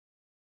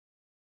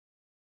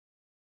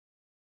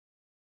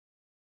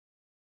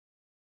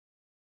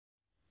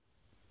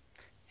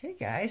Hey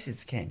guys,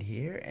 it's Ken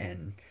here,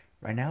 and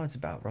right now it's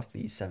about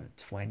roughly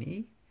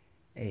 7:20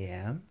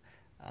 a.m.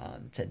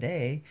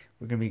 Today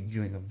we're going to be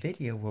doing a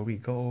video where we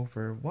go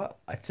over what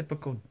a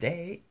typical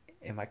day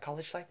in my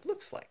college life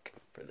looks like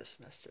for this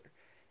semester.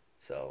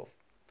 So,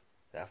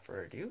 without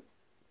further ado,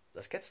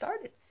 let's get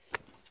started.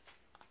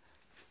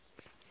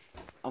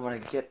 I'm going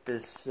to get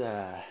this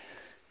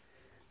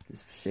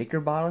shaker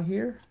bottle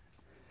here.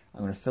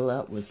 I'm going to fill it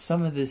up with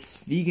some of this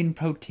vegan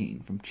protein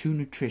from True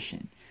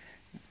Nutrition.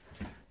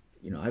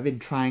 You know, I've been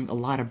trying a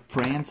lot of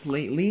brands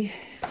lately,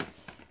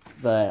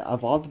 but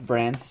of all the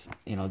brands,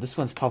 you know, this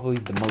one's probably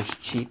the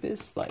most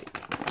cheapest. Like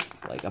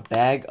a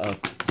bag of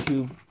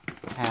 2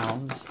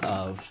 pounds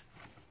of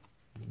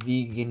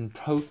vegan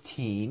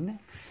protein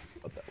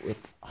with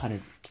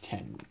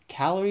 110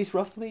 calories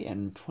roughly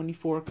and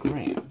 24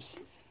 grams.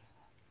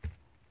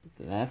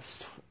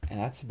 That's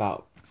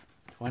about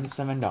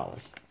 $27.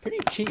 Pretty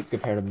cheap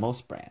compared to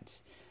most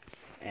brands.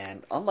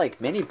 And unlike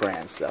many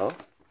brands though,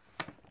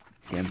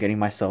 see, I'm getting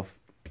myself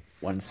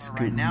one scoop.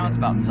 Right now it's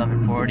about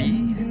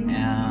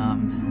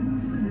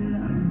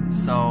 7:40.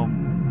 So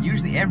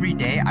usually every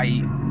day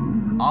I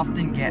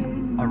often get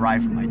a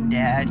ride from my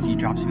dad. He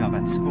drops me off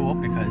at school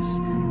because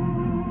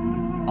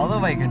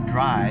although I can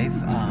drive,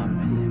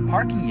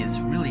 parking is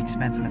really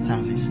expensive at San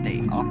Jose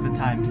State.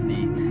 Oftentimes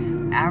the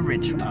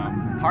average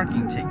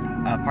parking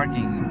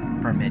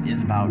permit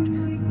is about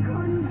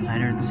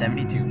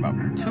 $170 to about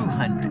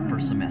 $200 per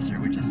semester,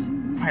 which is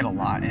quite a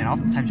lot, and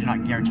oftentimes you're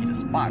not guaranteed a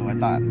spot. So I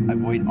thought I'd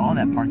avoid all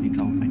that parking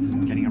trouble by just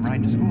getting a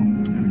ride to school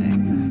every day.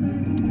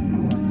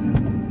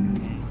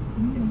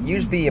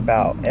 Usually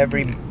about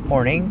every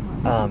morning,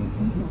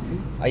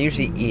 I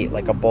usually eat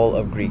like a bowl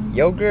of Greek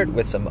yogurt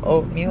with some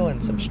oatmeal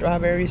and some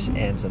strawberries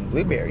and some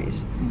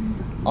blueberries.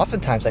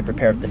 Oftentimes I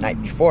prepare it the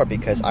night before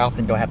because I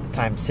often don't have the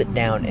time to sit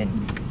down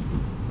and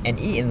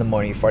eat in the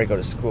morning before I go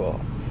to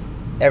school.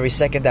 Every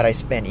second that I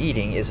spend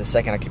eating is a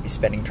second I could be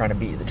spending trying to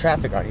beat the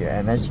traffic out here.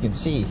 And as you can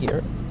see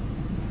here,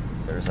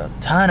 there's a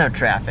ton of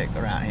traffic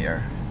around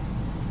here.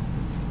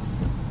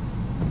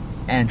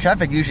 And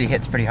traffic usually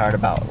hits pretty hard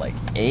about like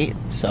 8,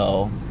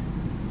 so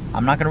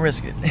I'm not gonna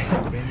risk it.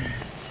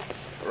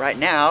 Right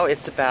now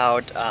it's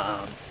about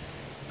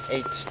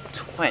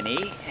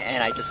 8:20,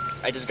 and I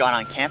just got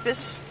on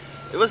campus.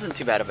 It wasn't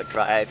too bad of a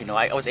drive, you know.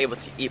 I was able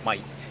to eat my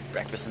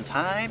breakfast in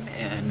time,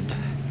 and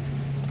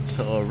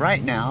so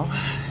right now,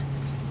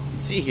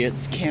 see here,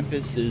 this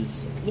campus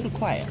is a little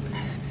quiet.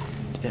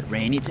 It's a bit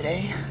rainy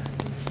today,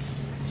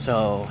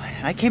 so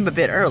I came a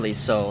bit early.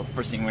 So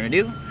first thing I'm gonna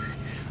do,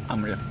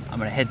 I'm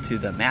gonna head to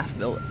the math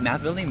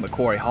building,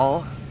 Macquarie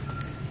Hall.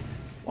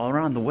 While we're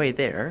on the way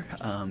there,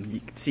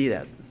 you can see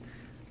that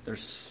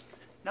there's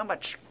not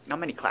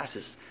many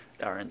classes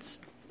that are in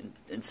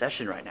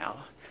session right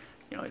now.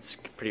 You know, it's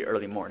pretty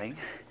early morning.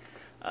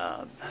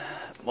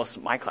 Most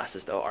of my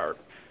classes though are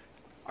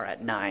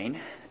at 9,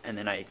 and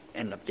then I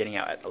end up getting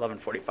out at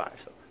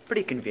 11:45, so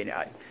pretty convenient.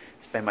 I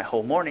spend my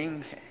whole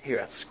morning here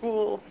at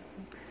school,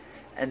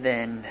 and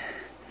then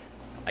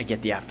I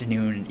get the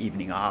afternoon and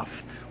evening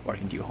off, where I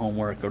can do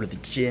homework, go to the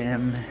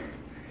gym,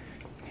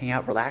 hang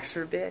out, relax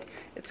for a bit.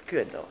 It's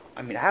good though.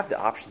 I mean, I have the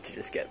option to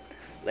just get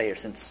later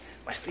since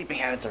my sleeping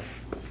habits are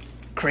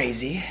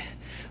crazy.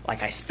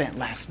 Like I spent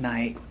last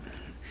night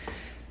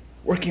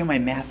working on my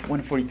Math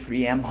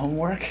 143M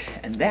homework,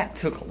 and that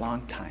took a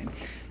long time.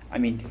 I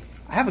mean,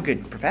 I have a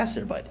good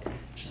professor, but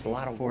it's just a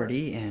lot of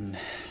 40, and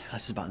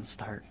class is about to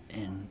start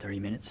in 30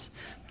 minutes.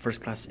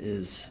 First class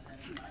is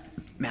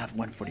Math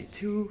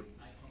 142,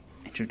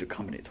 Intro to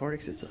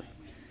Combinatorics. It's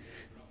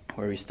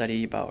where we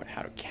study about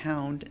how to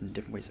count and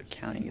different ways of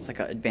counting. It's like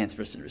an advanced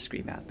version of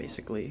discrete math,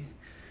 basically.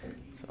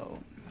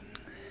 So,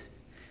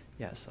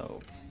 yeah,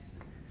 so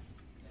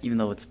even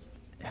though it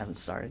hasn't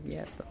started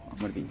yet, though, I'm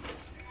going to be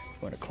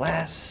going to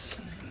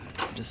class,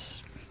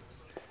 just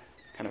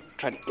kind of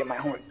try to get my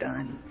homework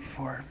done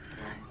before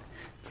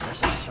the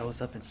professor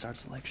shows up and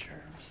starts the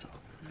lecture. So,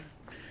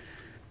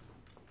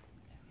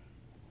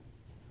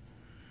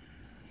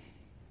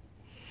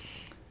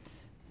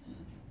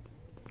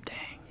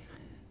 dang.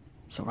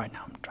 So right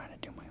now I'm trying to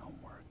do my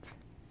homework,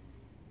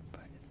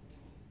 but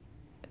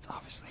it's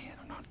obviously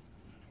I'm not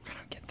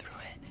gonna get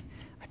through it.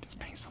 I've been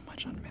spending so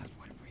much on Math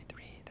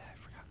 143 that I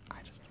forgot.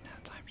 I just didn't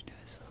have time to do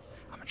this. So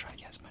I'm gonna try to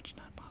get as much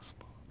done as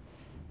possible.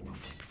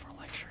 Hopefully before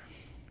lecture.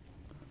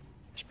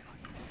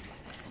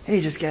 Hey,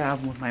 just got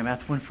out with my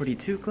Math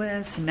 142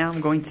 class, and now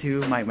I'm going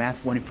to my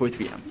Math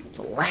 143.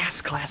 The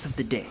last class of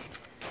the day.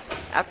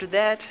 After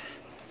that,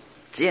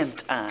 gym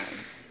time.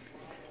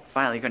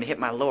 Finally gonna hit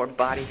my lower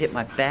body, hit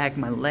my back,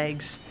 my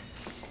legs.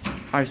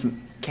 Probably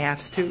some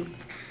calves too.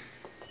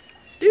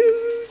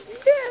 Dude,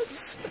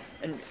 yes!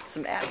 And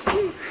some abs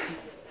too.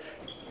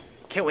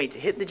 Can't wait to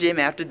hit the gym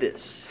after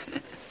this.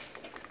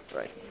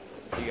 Right.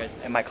 You guys,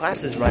 and my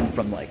classes run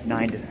from like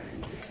 9 to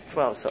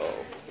 12, so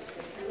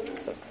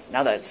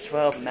now that it's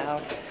 12,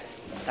 now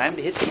it's time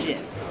to hit the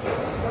gym.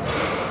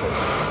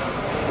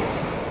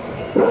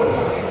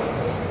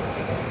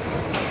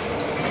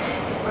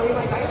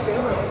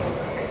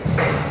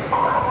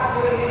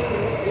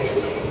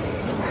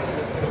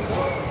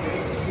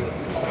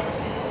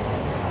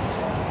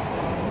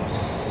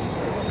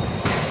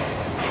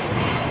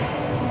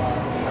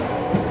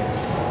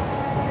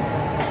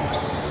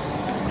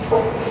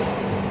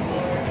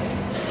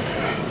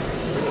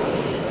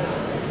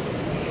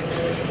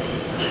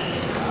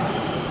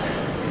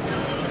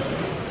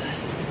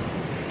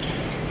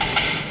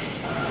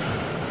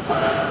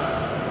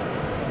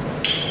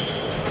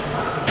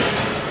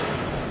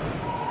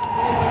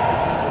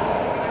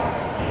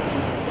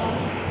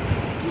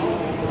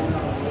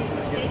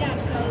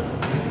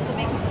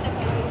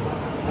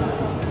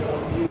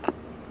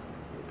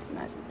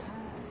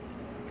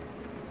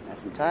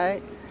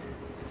 tight.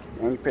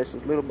 And you press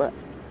this little button.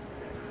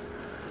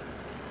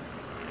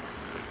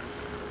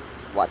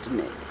 Watch it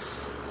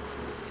mix.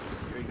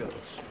 Here he goes.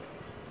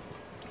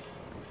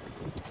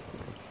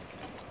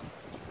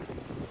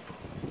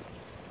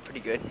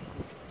 Pretty good.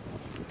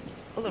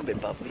 A little bit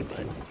bubbly,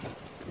 but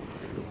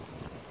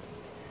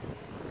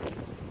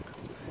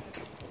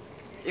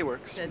it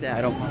works. I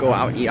don't go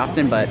out and eat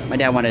often, but my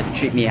dad wanted to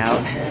treat me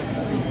out.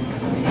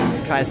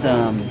 Try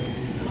some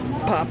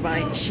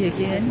Popeye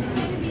chicken.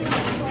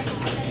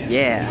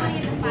 Yeah.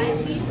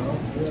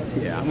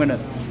 Yeah, I'm gonna.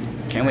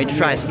 Can't wait to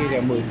try some.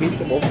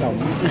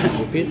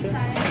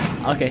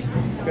 Okay.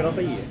 I'm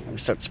gonna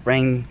start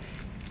spraying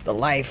the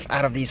life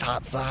out of these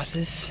hot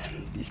sauces,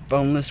 these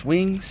boneless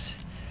wings.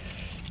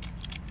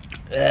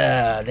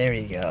 There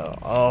you go.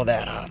 All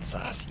that hot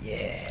sauce.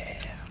 Yeah.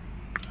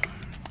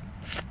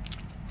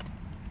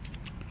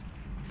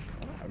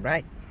 All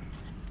right.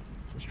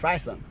 Let's try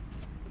some.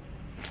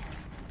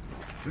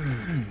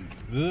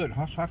 Good.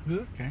 Hot sauce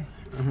good. Okay.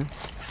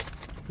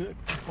 Good.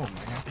 Oh my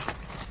God.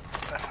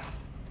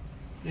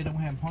 They don't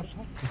have hot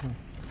sauce?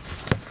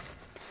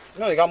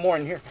 No, they got more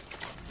in here.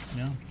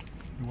 No.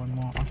 You want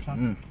more hot sauce?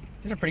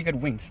 These are pretty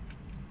good wings.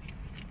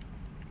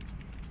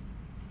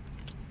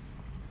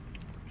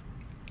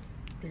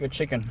 Pretty good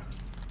chicken.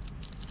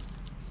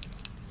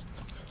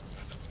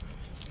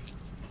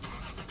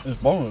 It's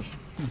boneless.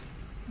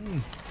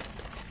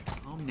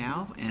 Home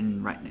now,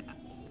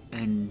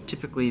 and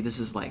typically this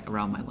is like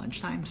around my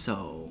lunchtime,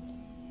 so.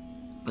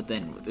 But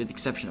then, with the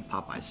exception of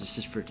Popeyes, it's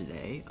just for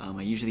today.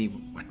 I usually,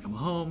 when I come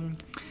home,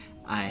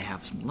 I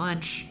have some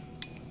lunch.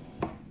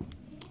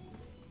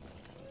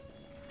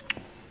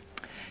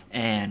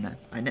 And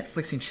I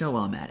Netflix and chill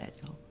while I'm at it.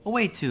 A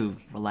way to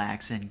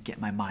relax and get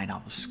my mind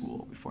off of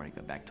school before I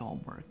go back to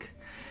homework.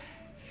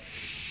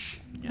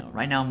 You know,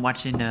 right now I'm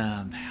watching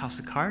House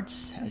of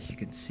Cards, as you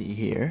can see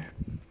here.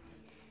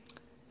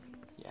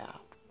 Yeah.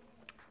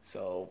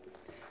 So.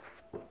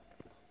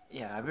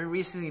 Yeah, I've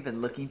recently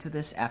been looking to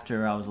this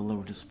after I was a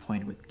little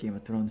disappointed with Game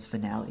of Thrones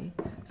finale.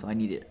 So I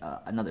needed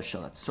another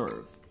show that's sort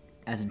of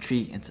as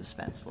intriguing and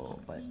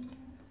suspenseful, but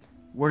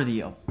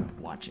worthy of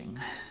watching.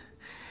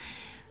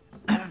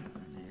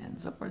 And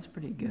so far it's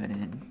pretty good,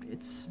 and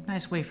it's a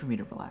nice way for me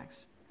to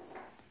relax.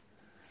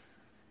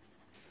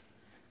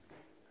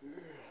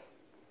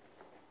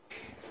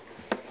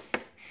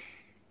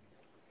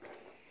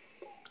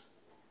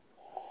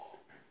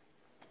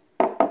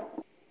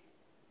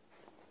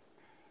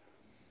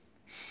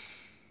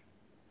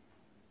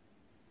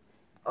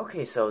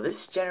 Okay, so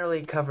this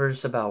generally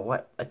covers about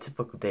what a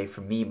typical day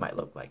for me might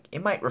look like.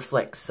 It might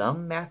reflect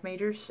some math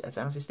majors at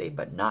San Jose State,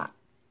 but not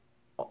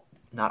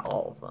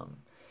all of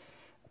them.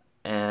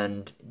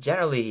 And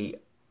generally,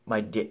 my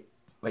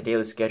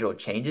daily schedule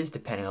changes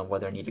depending on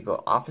whether I need to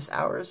go office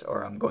hours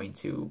or I'm going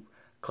to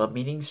club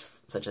meetings,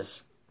 such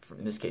as,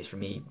 in this case for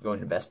me, going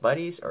to Best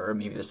Buddies, or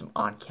maybe there's some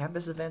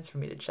on-campus events for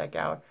me to check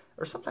out,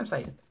 or sometimes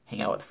I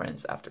hang out with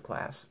friends after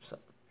class.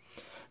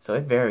 So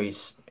it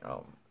varies, you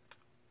know,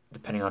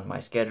 depending on my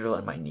schedule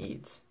and my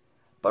needs.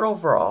 But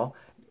overall,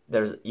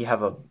 you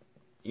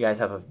guys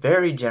have a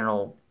very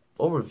general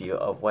overview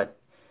of what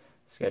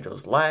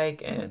schedule's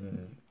like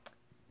and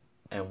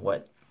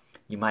what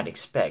you might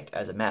expect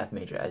as a math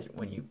major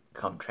when you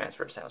come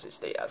transfer to San Jose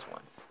State as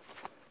one.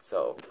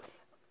 So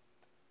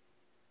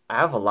I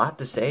have a lot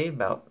to say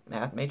about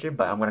math major,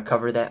 but I'm going to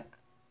cover that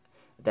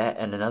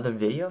in another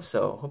video.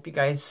 So hope you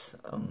guys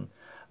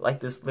like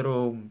this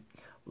little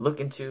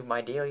look into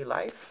my daily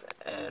life,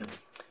 and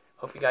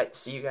hope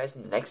see you guys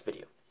in the next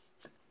video.